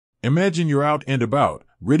Imagine you're out and about,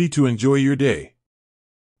 ready to enjoy your day.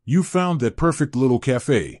 You found that perfect little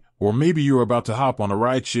cafe, or maybe you're about to hop on a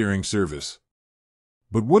ride-sharing service.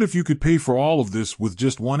 But what if you could pay for all of this with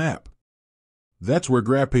just one app? That's where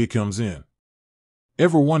GrabPay comes in.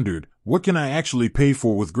 Ever wondered, what can I actually pay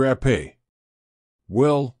for with GrabPay?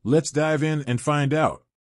 Well, let's dive in and find out.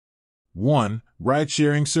 1.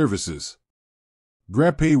 Ride-sharing services.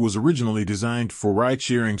 GrabPay was originally designed for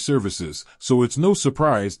ride-sharing services, so it's no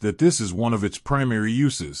surprise that this is one of its primary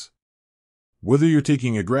uses. Whether you're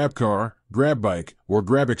taking a Grab car, Grab bike, or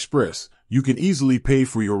Grab Express, you can easily pay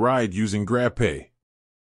for your ride using GrabPay.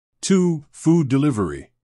 2. Food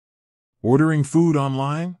delivery. Ordering food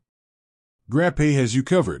online? GrabPay has you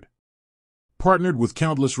covered. Partnered with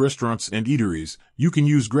countless restaurants and eateries, you can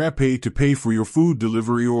use GrabPay to pay for your food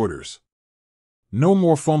delivery orders. No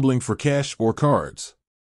more fumbling for cash or cards.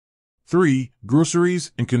 3.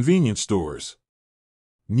 Groceries and convenience stores.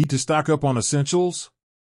 Need to stock up on essentials?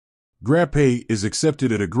 GrabPay is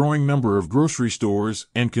accepted at a growing number of grocery stores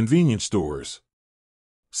and convenience stores.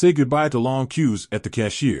 Say goodbye to long queues at the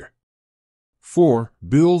cashier. 4.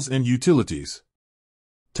 Bills and utilities.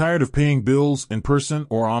 Tired of paying bills in person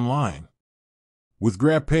or online? With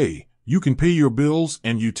GrabPay, you can pay your bills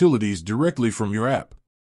and utilities directly from your app.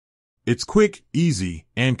 It's quick, easy,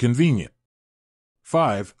 and convenient.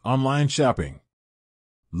 5. Online shopping.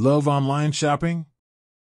 Love online shopping?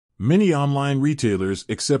 Many online retailers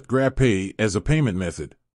accept GrabPay as a payment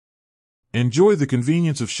method. Enjoy the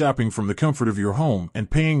convenience of shopping from the comfort of your home and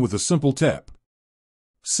paying with a simple tap.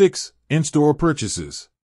 6. In-store purchases.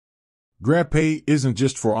 GrabPay isn't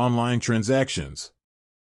just for online transactions.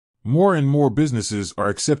 More and more businesses are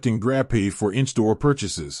accepting GrabPay for in-store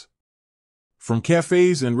purchases. From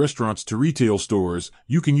cafes and restaurants to retail stores,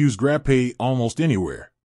 you can use GrabPay almost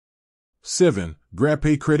anywhere. 7.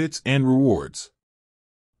 GrabPay credits and rewards.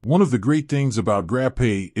 One of the great things about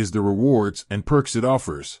GrabPay is the rewards and perks it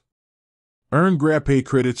offers. Earn GrabPay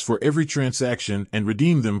credits for every transaction and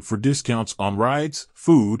redeem them for discounts on rides,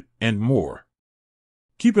 food, and more.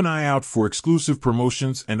 Keep an eye out for exclusive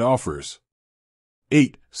promotions and offers.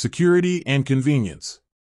 8. Security and convenience.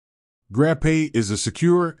 GrabPay is a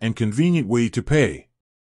secure and convenient way to pay.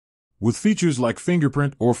 With features like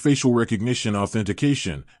fingerprint or facial recognition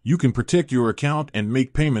authentication, you can protect your account and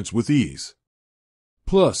make payments with ease.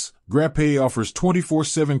 Plus, GrabPay offers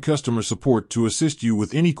 24/7 customer support to assist you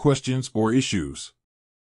with any questions or issues.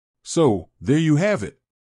 So, there you have it.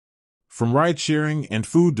 From ride-sharing and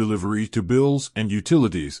food delivery to bills and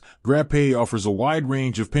utilities, GrabPay offers a wide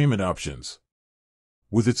range of payment options.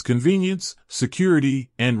 With its convenience,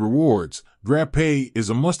 security, and rewards, GrabPay is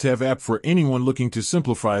a must-have app for anyone looking to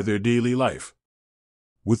simplify their daily life.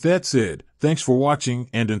 With that said, thanks for watching,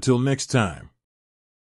 and until next time.